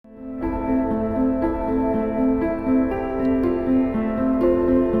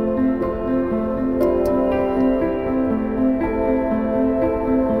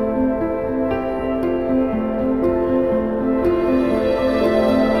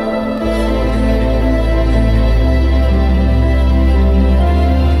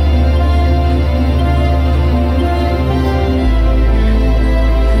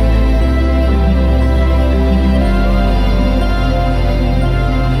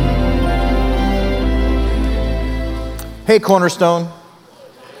Hey, Cornerstone.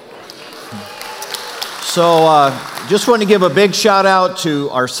 So just want to give a big shout out to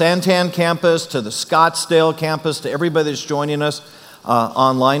our Santan campus, to the Scottsdale campus, to everybody that's joining us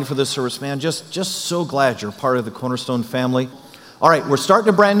online for this service. Man, just so glad you're part of the Cornerstone family. All right, we're starting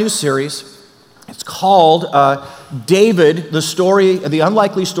a brand new series. It's called David, the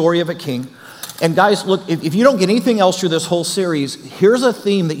unlikely story of a king. And guys, look, if you don't get anything else through this whole series, here's a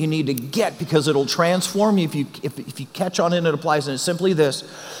theme that you need to get because it'll transform you if you catch on and it applies. And it's simply this.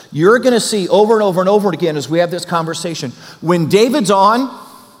 You're going to see over and over and over again as we have this conversation. When David's on,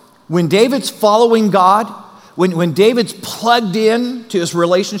 when David's following God, when David's plugged in to his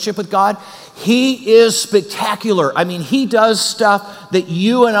relationship with God, he is spectacular. I mean, he does stuff that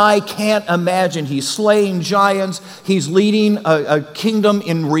you and I can't imagine. He's slaying giants. He's leading a kingdom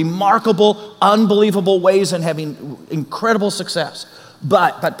in remarkable, unbelievable ways and having incredible success.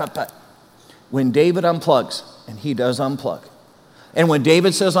 But, when David unplugs, and he does unplug, and when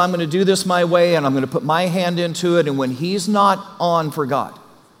David says, I'm going to do this my way, and I'm going to put my hand into it, and when he's not on for God,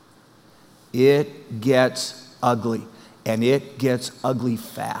 it gets ugly, and it gets ugly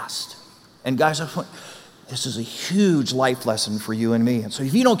fast. And guys, this is a huge life lesson for you and me. And so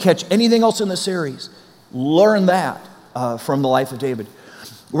if you don't catch anything else in the series, learn that from the life of David.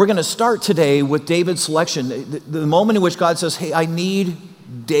 We're going to start today with David's selection, the moment in which God says, hey, I need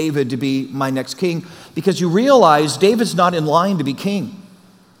David to be my next king, because you realize David's not in line to be king.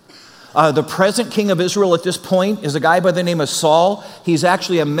 The present king of Israel at this point is a guy by the name of Saul. He's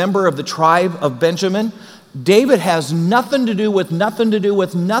actually a member of the tribe of Benjamin. David has nothing to do with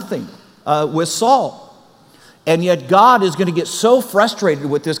Saul. And yet God is going to get so frustrated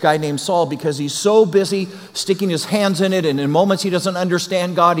with this guy named Saul because he's so busy sticking his hands in it, and in moments he doesn't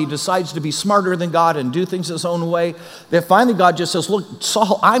understand God, he decides to be smarter than God and do things his own way, that finally God just says, look,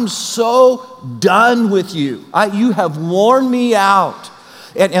 Saul, I'm so done with you. You have worn me out.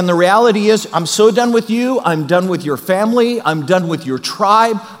 And the reality is, I'm so done with you, I'm done with your family, I'm done with your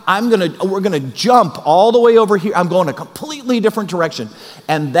tribe, we're gonna jump all the way over here, I'm going a completely different direction.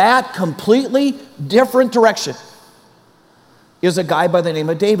 And that completely different direction is a guy by the name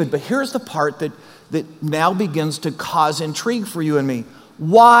of David. But here's the part that now begins to cause intrigue for you and me.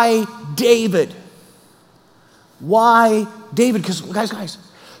 Why David? Why David? Because guys,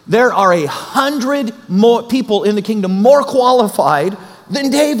 there are 100 more people in the kingdom more qualified than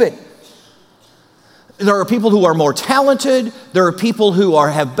David. There are people who are more talented. There are people who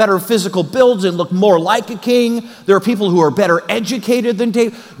have better physical builds and look more like a king. There are people who are better educated than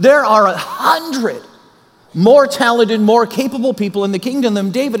David. There are 100 more talented, more capable people in the kingdom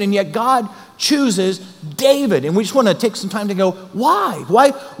than David, and yet God chooses David. And we just want to take some time to go, why?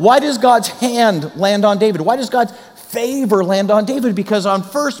 Why does God's hand land on David? Why does God's favor land on David? Because on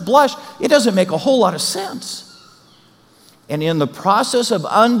first blush, it doesn't make a whole lot of sense. And in the process of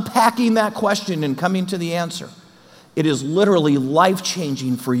unpacking that question and coming to the answer, it is literally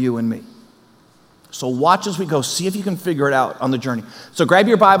life-changing for you and me. So watch as we go. See if you can figure it out on the journey. So grab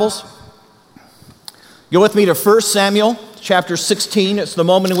your Bibles. Go with me to 1 Samuel chapter 16. It's the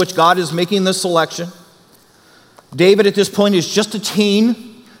moment in which God is making this selection. David at this point is just a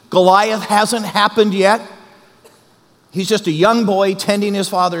teen. Goliath hasn't happened yet. He's just a young boy tending his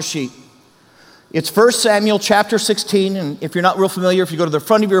father's sheep. It's 1 Samuel chapter 16, and if you're not real familiar, if you go to the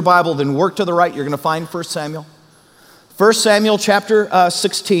front of your Bible, then work to the right, you're going to find 1 Samuel. 1 Samuel chapter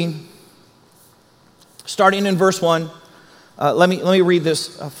 16, starting in verse 1. Let me read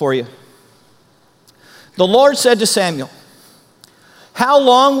this for you. The Lord said to Samuel, how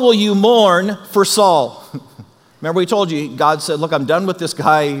long will you mourn for Saul? Remember we told you, God said, look, I'm done with this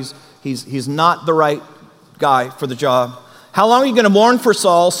guy. He's not the right guy for the job. How long are you going to mourn for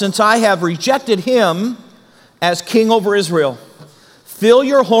Saul, since I have rejected him as king over Israel? Fill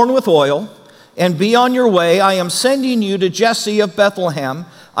your horn with oil and be on your way. I am sending you to Jesse of Bethlehem.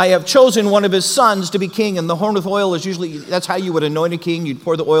 I have chosen one of his sons to be king. And the horn with oil is usually, that's how you would anoint a king. You'd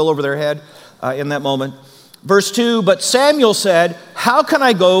pour the oil over their head in that moment. Verse 2, but Samuel said, how can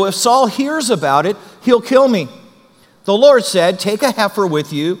I go? If Saul hears about it, he'll kill me. The Lord said, take a heifer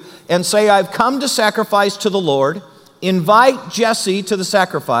with you and say, I've come to sacrifice to the Lord. Invite Jesse to the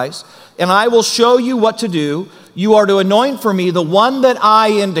sacrifice, and I will show you what to do. You are to anoint for me the one that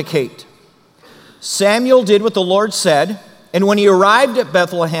I indicate. Samuel did what the Lord said, and when he arrived at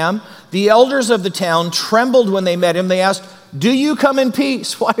Bethlehem, the elders of the town trembled when they met him. They asked, do you come in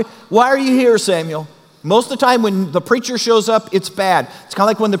peace? Why are you here, Samuel? Most of the time when the preacher shows up, it's bad. It's kind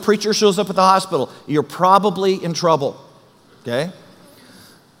of like when the preacher shows up at the hospital. You're probably in trouble, okay?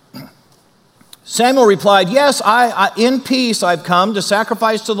 Samuel replied, yes, I in peace I've come to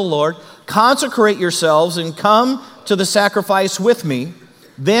sacrifice to the Lord. Consecrate yourselves and come to the sacrifice with me."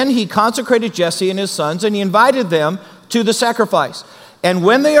 Then he consecrated Jesse and his sons, and he invited them to the sacrifice. And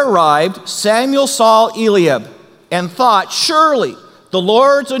when they arrived, Samuel saw Eliab and thought, "Surely the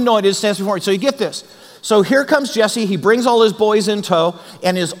Lord's anointed stands before me." So you get this. So here comes Jesse. He brings all his boys in tow,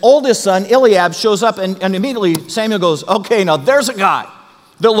 and his oldest son, Eliab, shows up, and immediately Samuel goes, "Okay, now there's a guy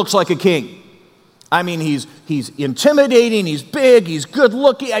that looks like a king." I mean, he's intimidating, he's big, he's good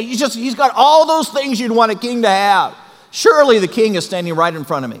looking. He's got all those things you'd want a king to have. Surely the king is standing right in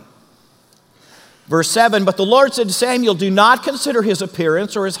front of me. Verse 7, "But the Lord said to Samuel, 'Do not consider his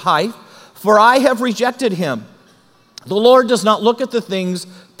appearance or his height, for I have rejected him.' The Lord does not look at the things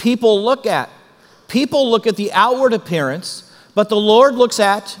people look at. People look at the outward appearance, but the Lord looks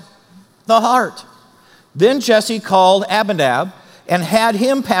at the heart." Then Jesse called Abinadab and had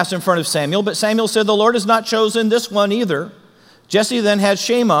him pass in front of Samuel, but Samuel said, "The Lord has not chosen this one either." Jesse then had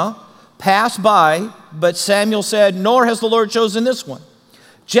Shammah pass by, but Samuel said, "Nor has the Lord chosen this one."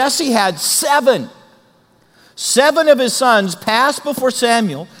 Jesse had seven of his sons pass before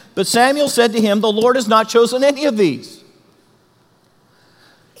Samuel, but Samuel said to him, "The Lord has not chosen any of these."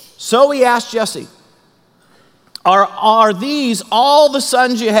 So he asked Jesse, Are these all the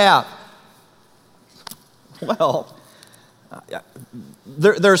sons you have?" Well,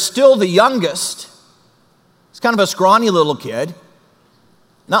 they're still the youngest. He's kind of a scrawny little kid.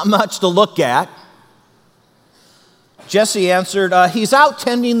 Not much to look at. Jesse answered, "He's out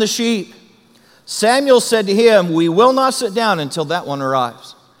tending the sheep." Samuel said to him, "We will not sit down until that one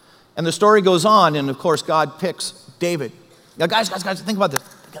arrives." And the story goes on, and of course, God picks David. Now, guys, think about this.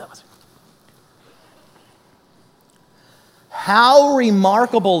 How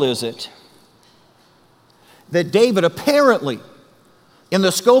remarkable is it that David, apparently, in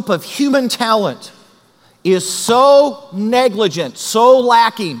the scope of human talent, is so negligent, so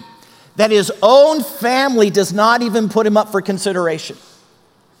lacking, that his own family does not even put him up for consideration?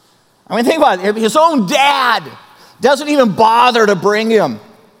 I mean, think about it. His own dad doesn't even bother to bring him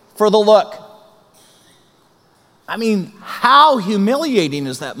for the look. I mean, how humiliating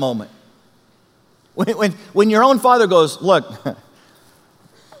is that moment? When your own father goes, "Look,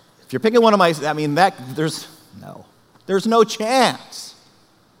 if you're picking one of my," I mean, there's no chance.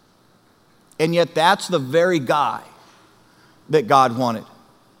 And yet that's the very guy that God wanted.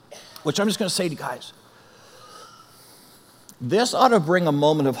 Which I'm just going to say to you guys, this ought to bring a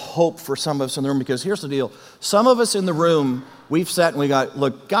moment of hope for some of us in the room, because here's the deal. Some of us in the room, we've sat and we got,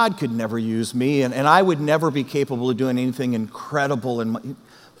 "Look, God could never use me, and I would never be capable of doing anything incredible.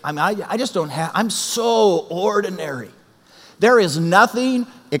 I just don't have, I'm so ordinary. There is nothing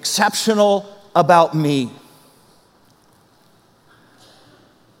exceptional about me."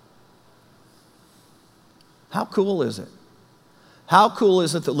 How cool is it? How cool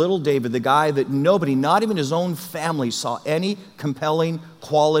is it that little David, the guy that nobody, not even his own family, saw any compelling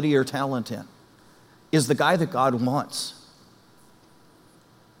quality or talent in, is the guy that God wants?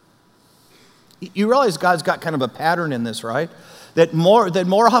 You realize God's got kind of a pattern in this, right? That more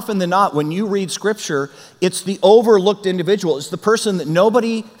often than not, when you read Scripture, it's the overlooked individual. It's the person that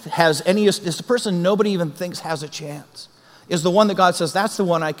nobody has any, it's the person nobody even thinks has a chance. Is the one that God says, "That's the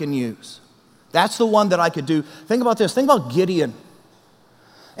one I can use. That's the one that I could do." Think about this. Think about Gideon.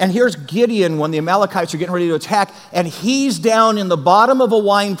 And here's Gideon when the Amalekites are getting ready to attack, and he's down in the bottom of a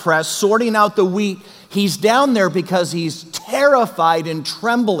wine press sorting out the wheat. He's down there because he's terrified and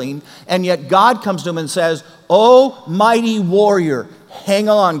trembling, and yet God comes to him and says, "Oh, mighty warrior, hang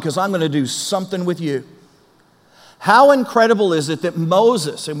on, because I'm going to do something with you." How incredible is it that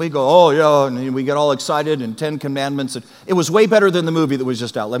Moses, and we go, "Oh, yeah," and we get all excited, and 10 Commandments. And it was way better than the movie that was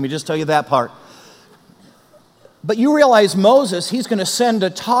just out. Let me just tell you that part. But you realize Moses, he's going to send to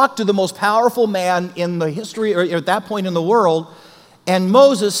talk to the most powerful man in the history, or at that point in the world, and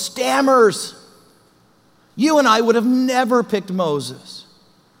Moses stammers. You and I would have never picked Moses.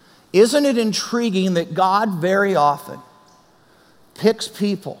 Isn't it intriguing that God very often picks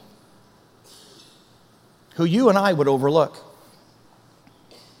people who you and I would overlook?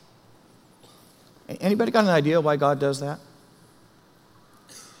 Anybody got an idea why God does that?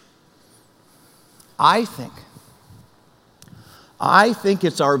 I think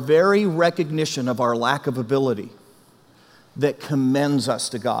it's our very recognition of our lack of ability that commends us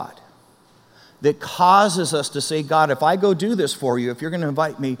to God, that causes us to say, "God, if I go do this for you, if you're going to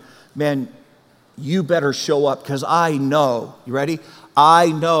invite me, man, you better show up, because I know," you ready? "I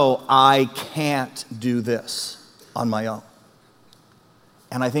know I can't do this on my own."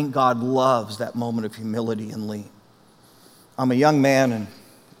 And I think God loves that moment of humility and lean. I'm a young man, and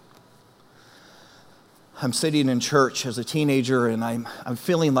I'm sitting in church as a teenager, and I'm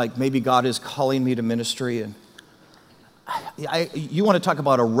feeling like maybe God is calling me to ministry, and You want to talk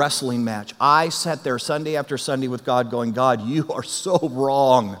about a wrestling match. I sat there Sunday after Sunday with God going, God, you are so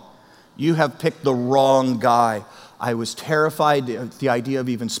wrong. You have picked the wrong guy. I was terrified at the idea of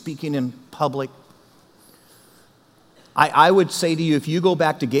even speaking in public. I would say to you, if you go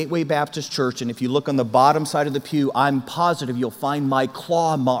back to Gateway Baptist Church and if you look on the bottom side of the pew, I'm positive you'll find my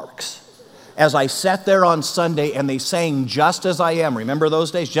claw marks. As I sat there on Sunday and they sang Just As I Am. Remember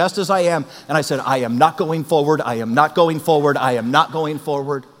those days? Just As I Am. And I said, I am not going forward. I am not going forward. I am not going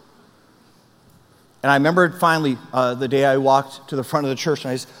forward. And I remember finally the day I walked to the front of the church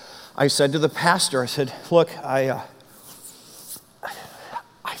and I said to the pastor, I said, look, I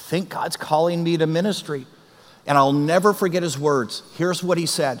think God's calling me to ministry. And I'll never forget his words. Here's what he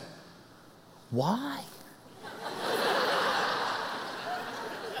said. Why?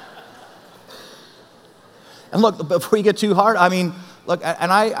 And look, before you get too hard, I mean, look,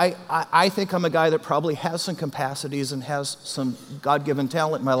 and I think I'm a guy that probably has some capacities and has some God-given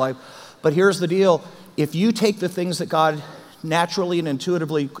talent in my life. But here's the deal. If you take the things that God naturally and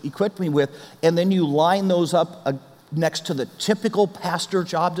intuitively equipped me with, and then you line those up next to the typical pastor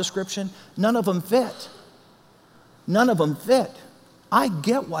job description, none of them fit. None of them fit. I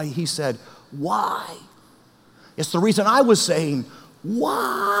get why he said, why? It's the reason I was saying,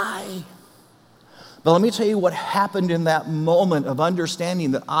 why? But let me tell you what happened in that moment of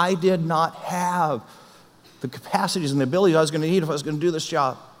understanding that I did not have the capacities and the abilities I was going to need if I was going to do this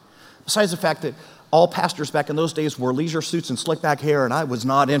job. Besides the fact that all pastors back in those days wore leisure suits and slick back hair, and I was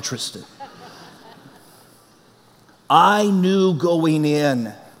not interested. I knew going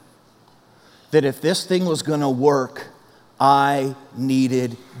in that if this thing was going to work, I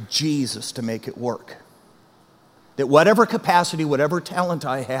needed Jesus to make it work. That whatever capacity, whatever talent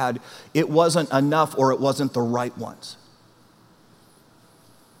I had, it wasn't enough or it wasn't the right ones.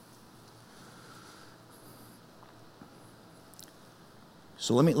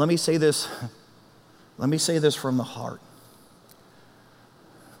 So let me say this. Let me say this from the heart.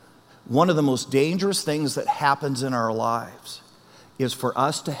 One of the most dangerous things that happens in our lives is for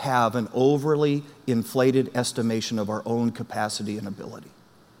us to have an overly inflated estimation of our own capacity and ability.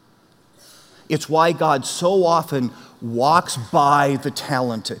 It's why God so often walks by the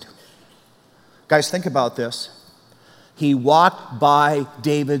talented. Guys, think about this. He walked by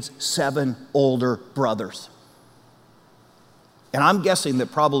David's 7 older brothers. And I'm guessing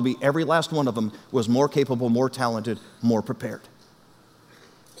that probably every last one of them was more capable, more talented, more prepared.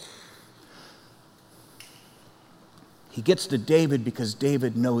 He gets to David because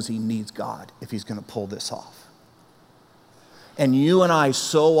David knows he needs God if he's going to pull this off. And you and I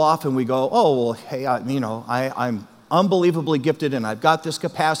so often we go, oh, well, hey, I'm unbelievably gifted and I've got this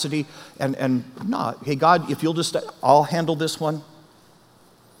capacity. And no, hey, God, if you'll just, I'll handle this one.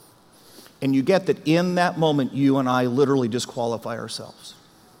 And you get that in that moment, you and I literally disqualify ourselves.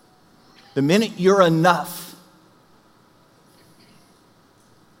 The minute you're enough,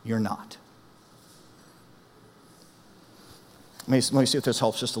 you're not. Let me see if this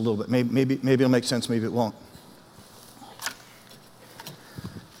helps just a little bit. Maybe it'll make sense, maybe it won't.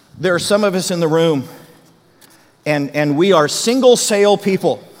 There are some of us in the room, and we are single sale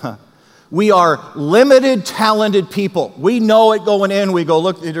people. We are limited, talented people. We know it going in. We go,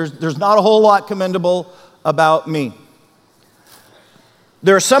 look, there's not a whole lot commendable about me.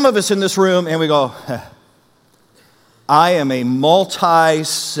 There are some of us in this room, and we go, I am a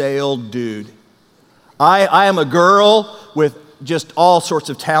multi-sale dude. I am a girl with just all sorts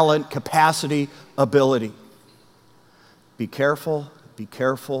of talent, capacity, ability. Be careful, be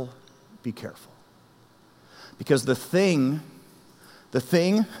careful, be careful. Because the thing that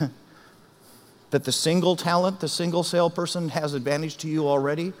the single talent, the single sale person has advantage to you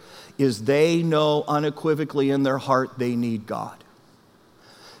already is they know unequivocally in their heart they need God.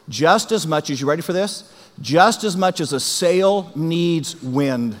 Just as much as, you ready for this? Just as much as a sail needs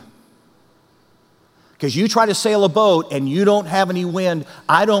wind. Because you try to sail a boat and you don't have any wind,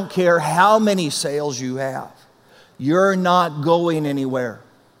 I don't care how many sails you have. You're not going anywhere.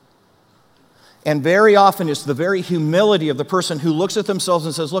 And very often it's the very humility of the person who looks at themselves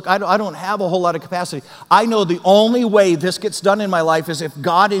and says, look, I don't have a whole lot of capacity. I know the only way this gets done in my life is if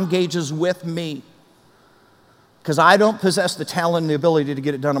God engages with me. Because I don't possess the talent and the ability to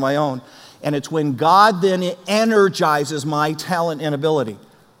get it done on my own. And it's when God then energizes my talent and ability.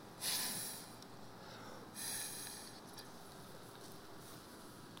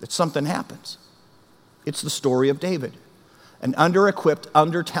 that something happens. It's the story of David, an under-equipped,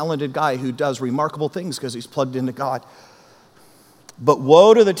 under-talented guy who does remarkable things because he's plugged into God. But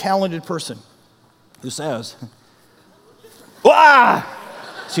woe to the talented person who says, "Wah!"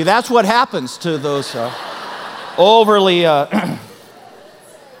 See, that's what happens to those. overly...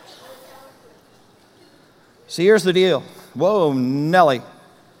 See, here's the deal. Whoa, Nelly.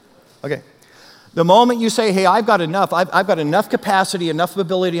 Okay. The moment you say, hey, I've got enough capacity, enough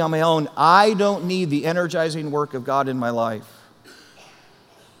ability on my own, I don't need the energizing work of God in my life.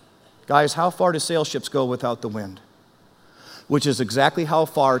 Guys, how far do sail ships go without the wind? Which is exactly how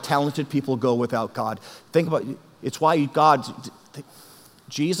far talented people go without God. Think about it. It's why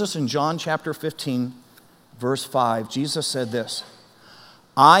Jesus in John chapter 15, verse 5, Jesus said this,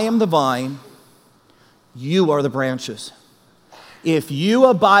 I am the vine, you are the branches. If you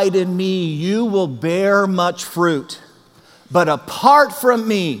abide in me, you will bear much fruit. But apart from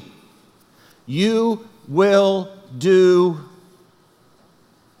me, you will do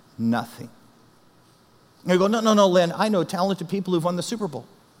nothing. And you go, no, Lynn, I know talented people who've won the Super Bowl.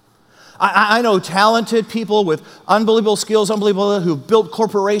 I know talented people with unbelievable skills, who've built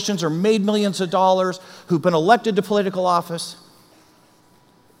corporations or made millions of dollars, who've been elected to political office.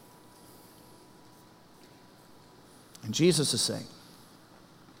 And Jesus is saying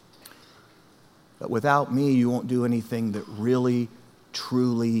that without me, you won't do anything that really,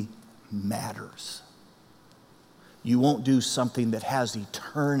 truly matters. You won't do something that has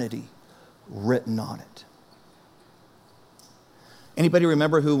eternity written on it. Anybody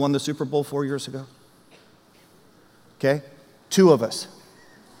remember who won the Super Bowl 4 years ago? Okay, 2 of us.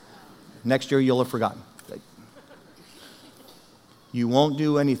 Next year you'll have forgotten. You won't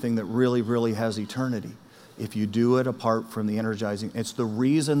do anything that really, really has eternity if you do it apart from the energizing. It's the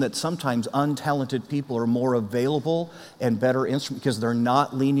reason that sometimes untalented people are more available and better instruments because they're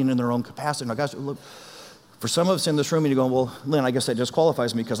not leaning in their own capacity. Now, guys, look, for some of us in this room, and you're going, well, Lynn, I guess that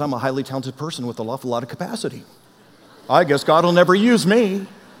disqualifies me because I'm a highly talented person with a lot of capacity. I guess God will never use me.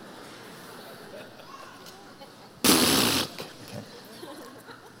 Okay.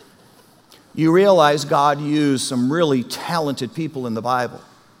 You realize God used some really talented people in the Bible.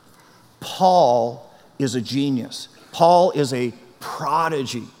 Paul is a genius. Paul is a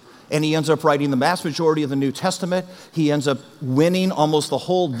prodigy. And he ends up writing the vast majority of the New Testament. He ends up winning almost the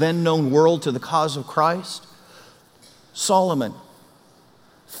whole then known world to the cause of Christ. Solomon,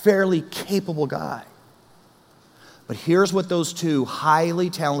 fairly capable guy. But here's what those 2 highly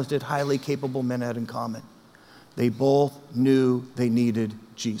talented, highly capable men had in common. They both knew they needed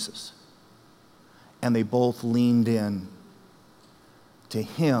Jesus. And they both leaned in to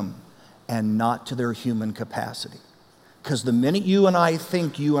him and not to their human capacity. Because the minute you and I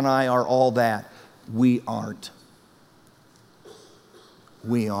think you and I are all that, we aren't.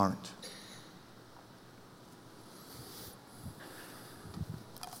 We aren't.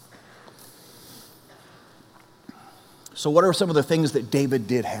 So what are some of the things that David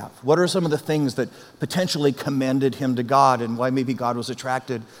did have? What are some of the things that potentially commended him to God and why maybe God was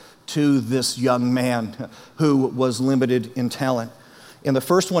attracted to this young man who was limited in talent? And the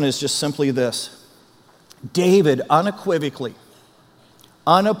first one is just simply this. David unequivocally,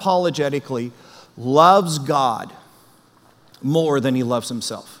 unapologetically loves God more than he loves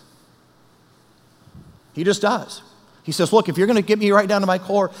himself. He just does. He says, look, if you're going to get me right down to my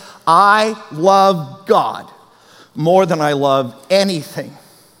core, I love God more than I love anything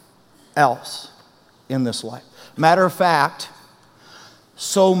else in this life. Matter of fact,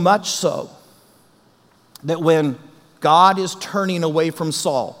 so much so that when God is turning away from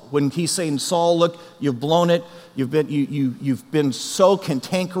Saul, when he's saying, Saul, look, you've blown it, you've been so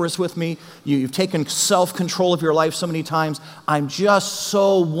cantankerous with me, you've taken self-control of your life so many times, I'm just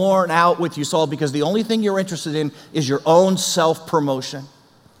so worn out with you, Saul, because the only thing you're interested in is your own self-promotion.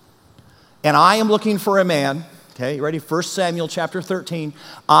 And I am looking for a man. Okay, you ready? 1 Samuel chapter 13.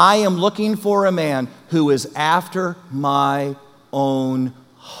 I am looking for a man who is after my own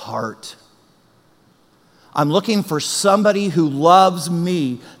heart. I'm looking for somebody who loves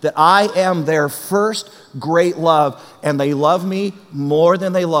me, that I am their first great love, and they love me more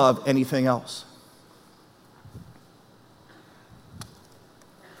than they love anything else.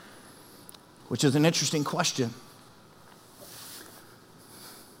 Which is an interesting question.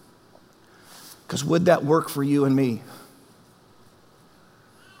 Because would that work for you and me?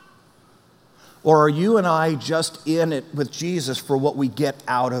 Or are you and I just in it with Jesus for what we get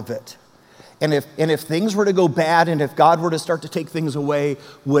out of it? And if things were to go bad and if God were to start to take things away,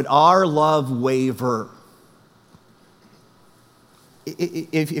 would our love waver?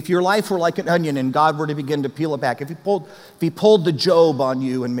 If your life were like an onion and God were to begin to peel it back, if he pulled the Job on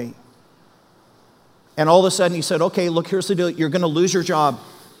you and me, and all of a sudden he said, okay, look, here's the deal, you're going to lose your job.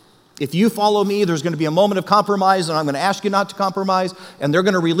 If you follow me, there's going to be a moment of compromise, and I'm going to ask you not to compromise, and they're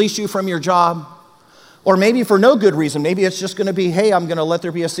going to release you from your job. Or maybe for no good reason. Maybe it's just going to be, hey, I'm going to let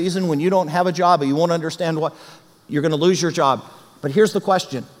there be a season when you don't have a job, but you won't understand what, you're going to lose your job. But here's the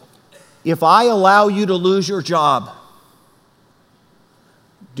question. If I allow you to lose your job,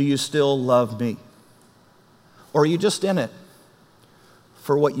 do you still love me? Or are you just in it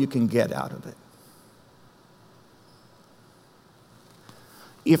for what you can get out of it?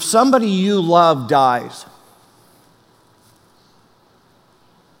 If somebody you love dies,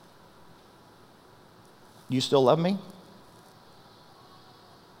 do you still love me?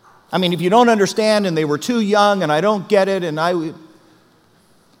 I mean, if you don't understand and they were too young and I don't get it,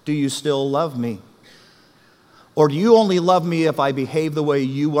 do you still love me? Or do you only love me if I behave the way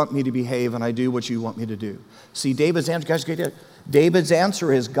you want me to behave and I do what you want me to do? See, David's answer, guys, get it. David's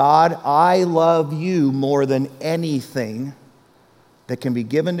answer is, God, I love you more than anything that can be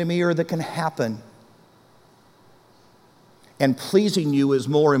given to me or that can happen. And pleasing you is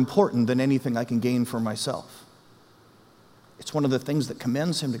more important than anything I can gain for myself. It's one of the things that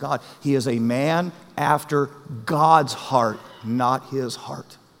commends him to God. He is a man after God's heart, not his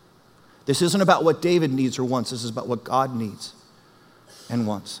heart. This isn't about what David needs or wants. This is about what God needs and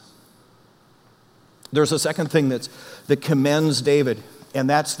wants. There's a second thing that commends David, and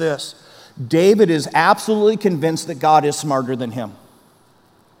that's this. David is absolutely convinced that God is smarter than him.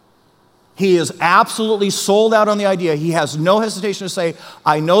 He is absolutely sold out on the idea. He has no hesitation to say,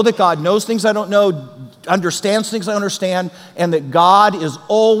 I know that God knows things I don't know, understands things I don't understand, and that God is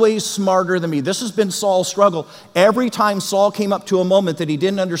always smarter than me. This has been Saul's struggle. Every time Saul came up to a moment that he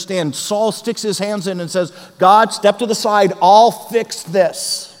didn't understand, Saul sticks his hands in and says, God, step to the side, I'll fix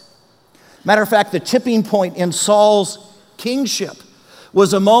this. Matter of fact, the tipping point in Saul's kingship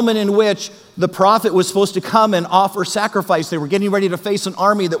was a moment in which the prophet was supposed to come and offer sacrifice. They were getting ready to face an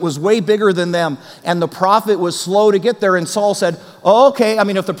army that was way bigger than them, and the prophet was slow to get there, and Saul said, oh, okay, I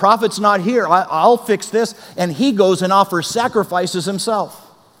mean, if the prophet's not here, I'll fix this, and he goes and offers sacrifices himself.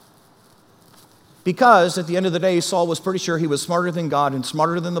 Because at the end of the day, Saul was pretty sure he was smarter than God and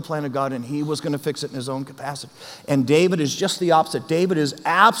smarter than the plan of God, and he was going to fix it in his own capacity. And David is just the opposite. David is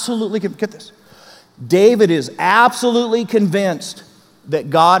absolutely, get this, David is absolutely convinced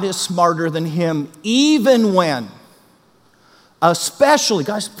that God is smarter than him, even when, especially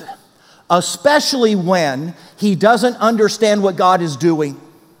when he doesn't understand what God is doing.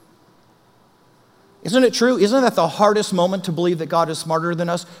 Isn't it true? Isn't that the hardest moment to believe that God is smarter than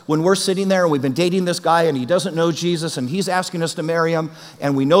us? When we're sitting there and we've been dating this guy and he doesn't know Jesus and he's asking us to marry him,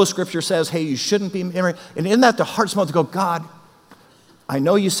 and we know Scripture says, hey, you shouldn't be married. And isn't that the hardest moment to go, God, I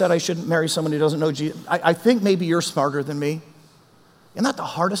know you said I shouldn't marry someone who doesn't know Jesus. I think maybe you're smarter than me. Isn't that the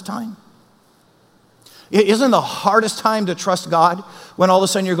hardest time? Isn't the hardest time to trust God when all of a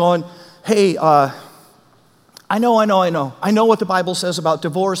sudden you're going, hey, I know what the Bible says about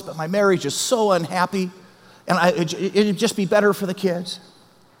divorce, but my marriage is so unhappy, and it'd just be better for the kids.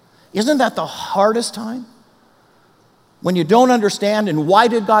 Isn't that the hardest time? When you don't understand, and why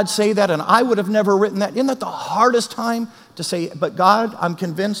did God say that, and I would have never written that. Isn't that the hardest time to say, but God, I'm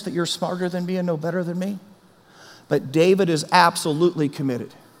convinced that you're smarter than me and know better than me? But David is absolutely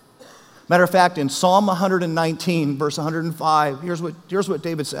committed. Matter of fact, in Psalm 119, verse 105, here's what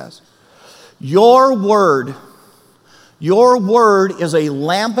David says. Your word is a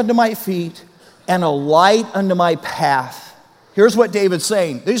lamp unto my feet and a light unto my path. Here's what David's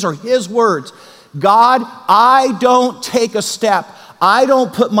saying. These are his words. God, I don't take a step. I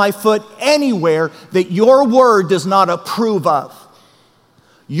don't put my foot anywhere that your word does not approve of.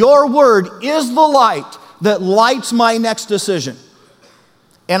 Your word is the light that lights my next decision.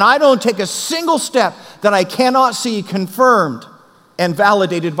 And I don't take a single step that I cannot see confirmed and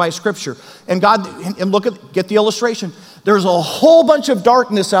validated by Scripture. And God, and get the illustration. There's a whole bunch of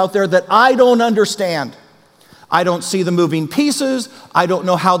darkness out there that I don't understand. I don't see the moving pieces. I don't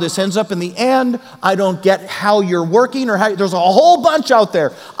know how this ends up in the end. I don't get how you're working there's a whole bunch out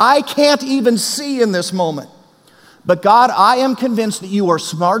there I can't even see in this moment. But God, I am convinced that you are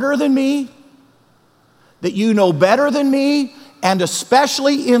smarter than me, that you know better than me, and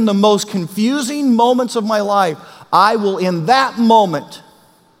especially in the most confusing moments of my life, I will in that moment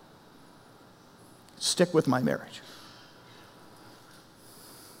stick with my marriage.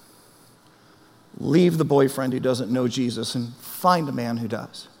 Leave the boyfriend who doesn't know Jesus and find a man who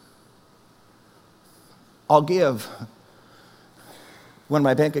does. I'll give when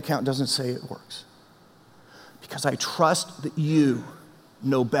my bank account doesn't say it works, because I trust that you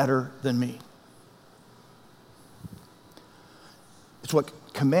know better than me. It's what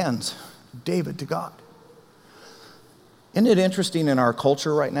commends David to God. Isn't it interesting in our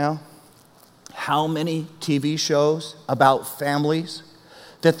culture right now how many TV shows about families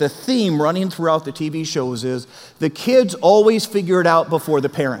that the theme running throughout the TV shows is the kids always figure it out before the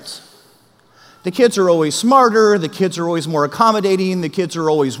parents. The kids are always smarter, the kids are always more accommodating, the kids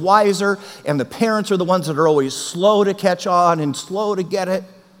are always wiser, and the parents are the ones that are always slow to catch on and slow to get it.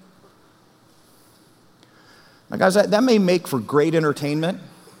 Now guys, that may make for great entertainment.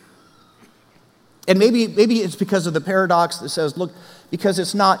 And maybe it's because of the paradox that says, look, because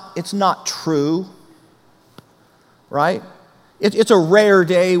it's not true, right? It's a rare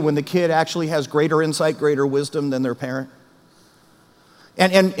day when the kid actually has greater insight, greater wisdom than their parent.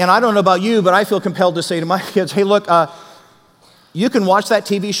 And I don't know about you, but I feel compelled to say to my kids, hey, look, you can watch that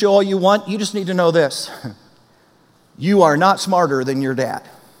TV show all you want. You just need to know this. You are not smarter than your dad.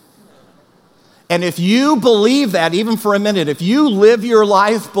 And if you believe that, even for a minute, if you live your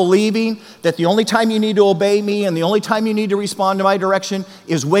life believing that the only time you need to obey me and the only time you need to respond to my direction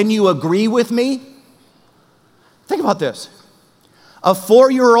is when you agree with me, think about this. A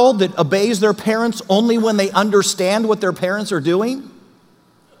 4-year-old that obeys their parents only when they understand what their parents are doing?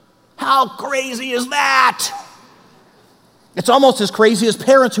 How crazy is that? It's almost as crazy as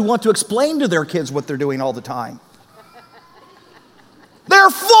parents who want to explain to their kids what they're doing all the time. They're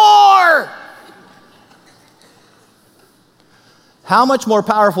 4! How much more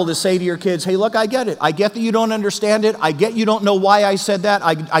powerful to say to your kids, hey, look, I get it. I get that you don't understand it. I get you don't know why I said that.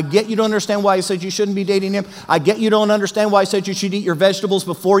 I get you don't understand why I said you shouldn't be dating him. I get you don't understand why I said you should eat your vegetables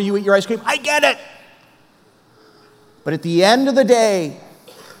before you eat your ice cream. I get it. But at the end of the day,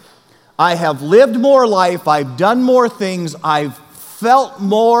 I have lived more life. I've done more things. I've felt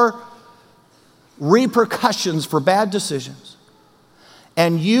more repercussions for bad decisions.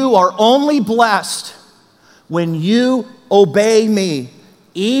 And you are only blessed when you obey me,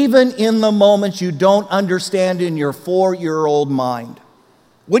 even in the moments you don't understand in your 4-year-old mind.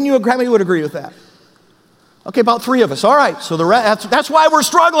 Wouldn't you agree? How many would agree with that? Okay, about 3 of us. All right, so that's why we're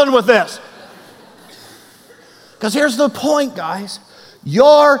struggling with this. Because here's the point, guys.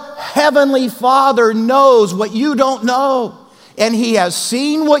 Your heavenly Father knows what you don't know. And he has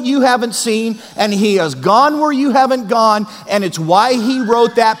seen what you haven't seen, and he has gone where you haven't gone, and it's why he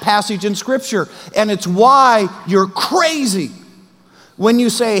wrote that passage in Scripture. And it's why you're crazy when you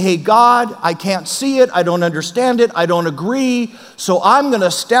say, hey, God, I can't see it, I don't understand it, I don't agree, so I'm going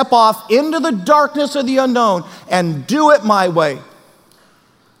to step off into the darkness of the unknown and do it my way.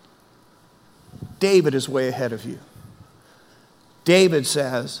 David is way ahead of you. David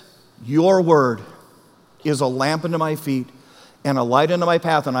says, your word is a lamp unto my feet and a light unto my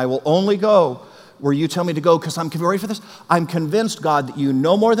path, and I will only go where you tell me to go, because I'm ready for this. I'm convinced, God, that you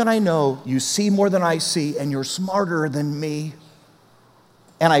know more than I know, you see more than I see, and you're smarter than me,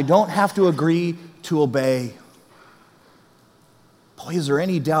 and I don't have to agree to obey. Boy, is there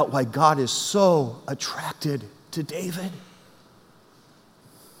any doubt why God is so attracted to David?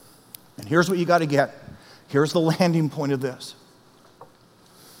 And here's what you got to get. Here's the landing point of this.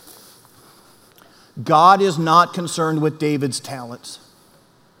 God is not concerned with David's talents.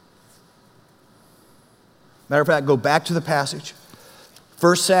 Matter of fact, go back to the passage.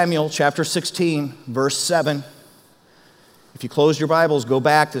 1 Samuel chapter 16, verse 7. If you close your Bibles, go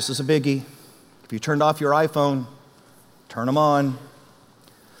back. This is a biggie. If you turned off your iPhone, turn them on.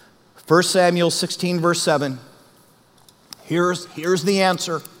 1 Samuel 16, verse 7. Here's the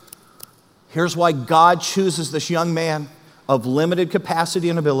answer. Here's why God chooses this young man of limited capacity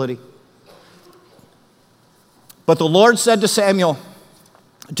and ability. But the Lord said to Samuel,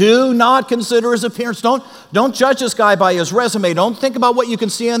 do not consider his appearance. Don't judge this guy by his resume. Don't think about what you can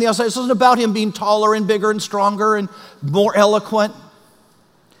see on the outside. This isn't about him being taller and bigger and stronger and more eloquent.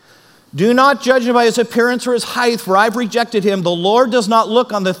 Do not judge him by his appearance or his height, for I've rejected him. The Lord does not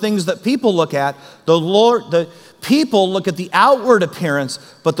look on the things that people look at. The people look at the outward appearance,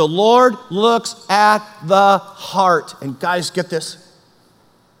 but the Lord looks at the heart. And guys, get this.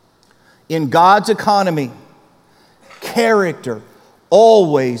 In God's economy, character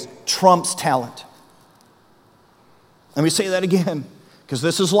always trumps talent. Let me say that again, because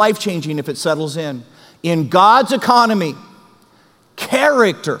this is life-changing if it settles in. In God's economy,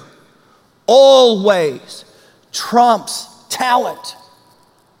 character always trumps talent.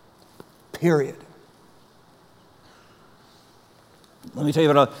 Period. Let me tell you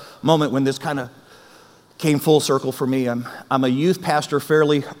about a moment when this kind of came full circle for me. I'm a youth pastor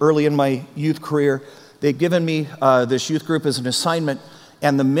fairly early in my youth career. They'd given me this youth group as an assignment,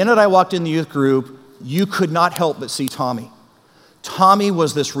 and the minute I walked in the youth group, you could not help but see Tommy. Tommy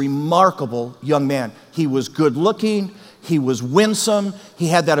was this remarkable young man. He was good looking, he was winsome, he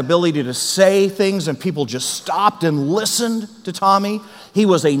had that ability to say things and people just stopped and listened to Tommy. He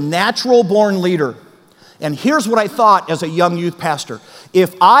was a natural born leader. And here's what I thought as a young youth pastor.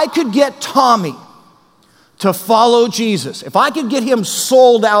 If I could get Tommy to follow Jesus, if I could get him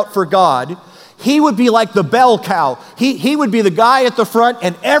sold out for God, he would be like the bell cow. He would be the guy at the front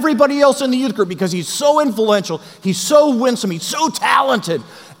and everybody else in the youth group, because he's so influential, he's so winsome, he's so talented.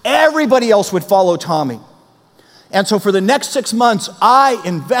 Everybody else would follow Tommy. And so for the next 6 months, I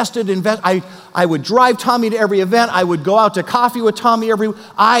invested. I would drive Tommy to every event. I would go out to coffee with Tommy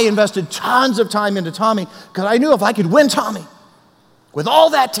I invested tons of time into Tommy, because I knew if I could win Tommy with all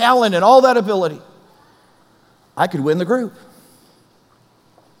that talent and all that ability, I could win the group.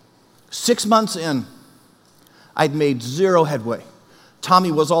 6 months in, I'd made zero headway.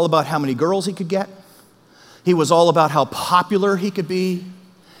 Tommy was all about how many girls he could get. He was all about how popular he could be.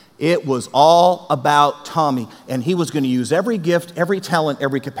 It was all about Tommy, and he was going to use every gift, every talent,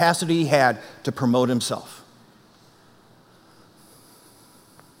 every capacity he had to promote himself.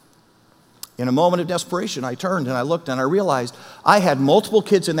 In a moment of desperation, I turned and I looked and I realized I had multiple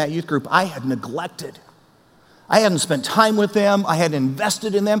kids in that youth group I had neglected. I hadn't spent time with them. I hadn't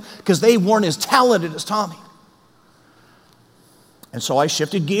invested in them because they weren't as talented as Tommy. And so I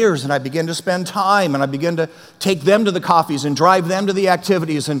shifted gears and I began to spend time and I began to take them to the coffees and drive them to the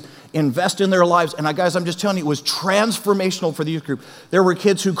activities and invest in their lives. And guys, I'm just telling you, it was transformational for the youth group. There were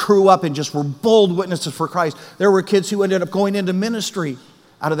kids who grew up and just were bold witnesses for Christ. There were kids who ended up going into ministry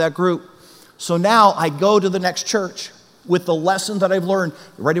out of that group. So now I go to the next church with the lesson that I've learned.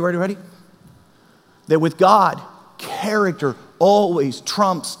 Ready? That with God, character always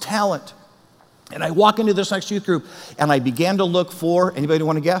trumps talent. And I walk into this next youth group and I began to look for, anybody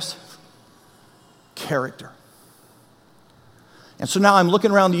want to guess? Character. And so now I'm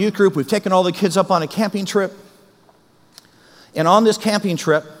looking around the youth group. We've taken all the kids up on a camping trip. And on this camping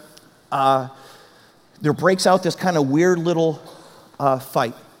trip, there breaks out this kind of weird little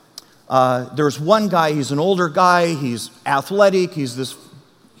fight. There's one guy, he's an older guy, he's athletic, he's this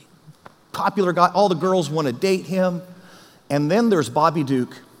popular guy. All the girls want to date him. And then there's Bobby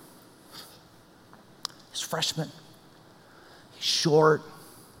Duke. He's a freshman. He's short.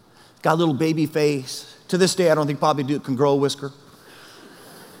 Got a little baby face. To this day, I don't think Bobby Duke can grow a whisker.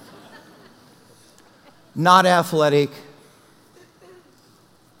 Not athletic.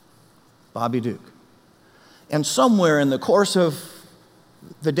 Bobby Duke. And somewhere in the course of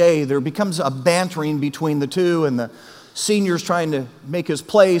the day, there becomes a bantering between the two, and the senior's trying to make his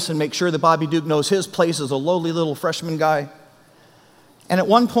place and make sure that Bobby Duke knows his place as a lowly little freshman guy. And at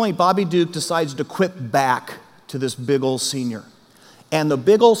one point, Bobby Duke decides to quit back to this big old senior. And the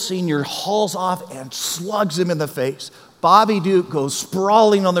big old senior hauls off and slugs him in the face. Bobby Duke goes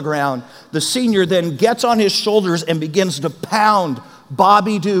sprawling on the ground. The senior then gets on his shoulders and begins to pound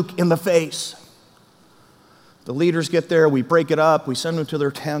Bobby Duke in the face. The leaders get there, we break it up, we send them to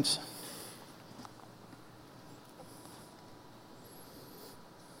their tents.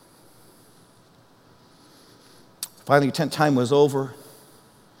 Finally, tent time was over.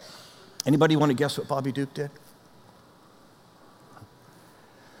 Anybody want to guess what Bobby Duke did?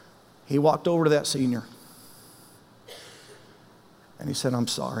 He walked over to that senior and he said, "I'm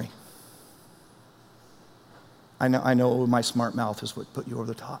sorry. I know my smart mouth is what put you over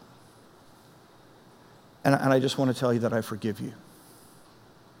the top. And I just want to tell you that I forgive you."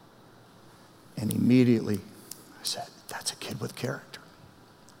 And immediately I said, "That's a kid with character."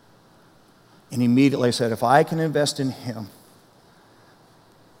 And immediately I said, if I can invest in him,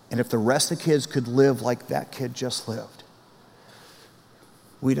 and if the rest of the kids could live like that kid just lived,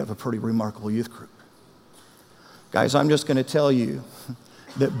 we'd have a pretty remarkable youth group. Guys, I'm just going to tell you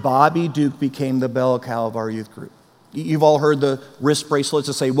that Bobby Duke became the bell cow of our youth group. You've all heard the wrist bracelets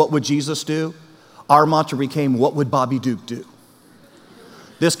that say, "What would Jesus do?" Our mantra became, "What would Bobby Duke do?"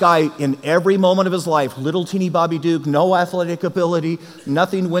 This guy, in every moment of his life, little teeny Bobby Duke, no athletic ability,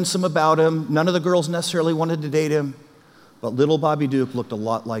 nothing winsome about him, none of the girls necessarily wanted to date him, but little Bobby Duke looked a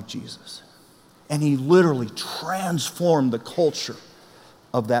lot like Jesus. And he literally transformed the culture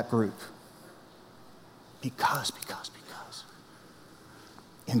of that group. Because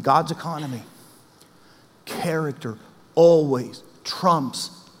in God's economy, character always trumps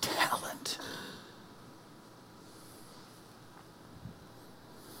talent.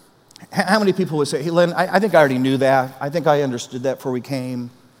 How many people would say, "Hey, Len, I think I already knew that. I think I understood that before we came.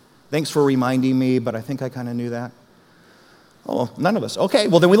 Thanks for reminding me, but I think I kind of knew that." Oh, none of us. Okay,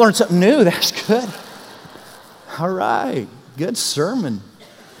 well, then we learned something new. That's good. All right, good sermon.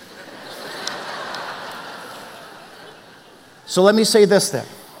 So let me say this then.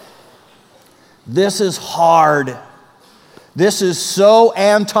 This is hard. This is so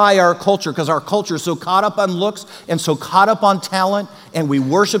anti our culture because our culture is so caught up on looks and so caught up on talent, and we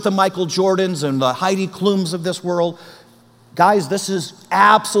worship the Michael Jordans and the Heidi Klums of this world. Guys, this is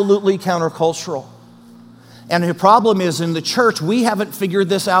absolutely countercultural. And the problem is in the church, we haven't figured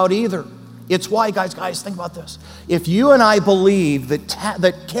this out either. It's why, guys, think about this. If you and I believe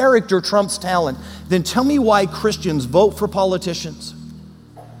that character trumps talent, then tell me why Christians vote for politicians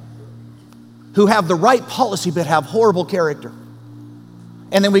who have the right policy but have horrible character.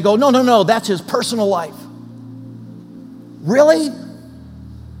 And then we go, no, that's his personal life. Really?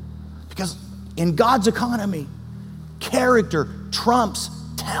 Because in God's economy, character trumps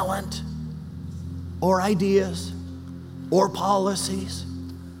talent or ideas or policies.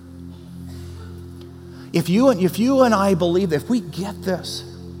 If you and I believe, if we get this,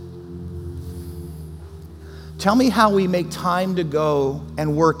 tell me how we make time to go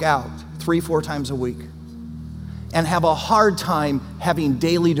and work out 3-4 times a week and have a hard time having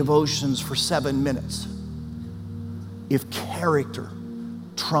daily devotions for 7 minutes if character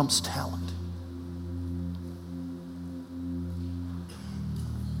trumps talent.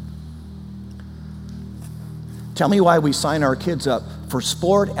 Tell me why we sign our kids up for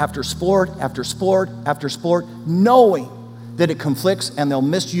sport after sport after sport after sport, knowing that it conflicts and they'll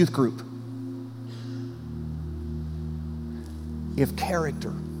miss youth group. If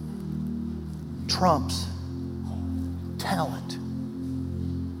character trumps talent.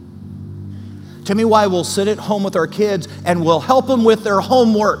 Tell me why we'll sit at home with our kids and we'll help them with their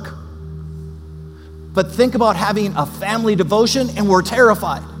homework. But think about having a family devotion and we're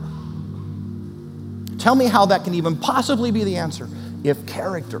terrified. Tell me how that can even possibly be the answer if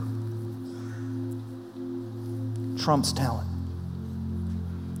character trumps talent.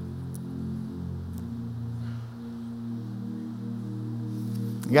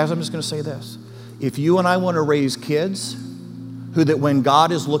 You guys, I'm just going to say this. If you and I want to raise kids who that when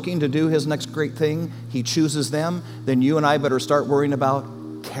God is looking to do his next great thing, he chooses them, then you and I better start worrying about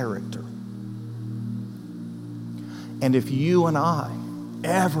character. And if you and I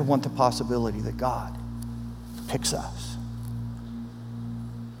ever want the possibility that God picks us,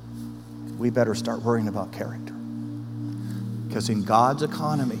 we better start worrying about character. Because in God's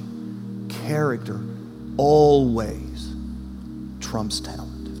economy, character always trumps talent.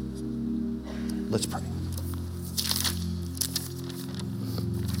 Let's pray.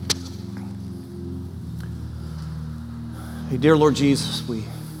 Hey, dear Lord Jesus,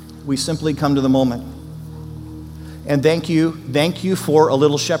 we simply come to the moment. And thank you for a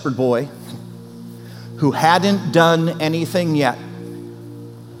little shepherd boy who hadn't done anything yet,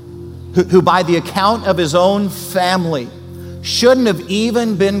 who by the account of his own family shouldn't have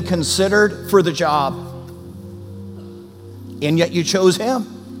even been considered for the job. And yet you chose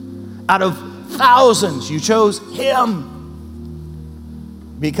him. Out of thousands, you chose him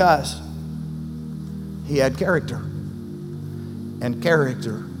because he had character. And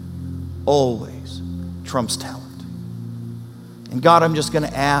character always trumps talent. And God, I'm just going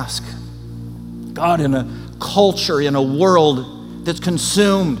to ask, God, in a culture, in a world that's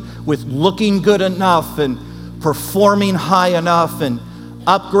consumed with looking good enough and performing high enough and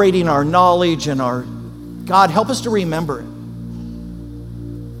upgrading our knowledge and our, God, help us to remember it.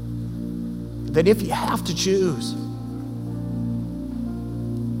 That if you have to choose,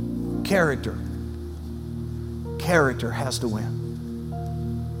 character has to win.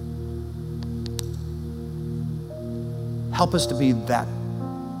 Help us to be that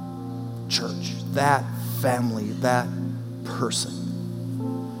church, that family, that person.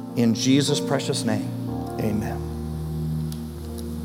 In Jesus' precious name, amen.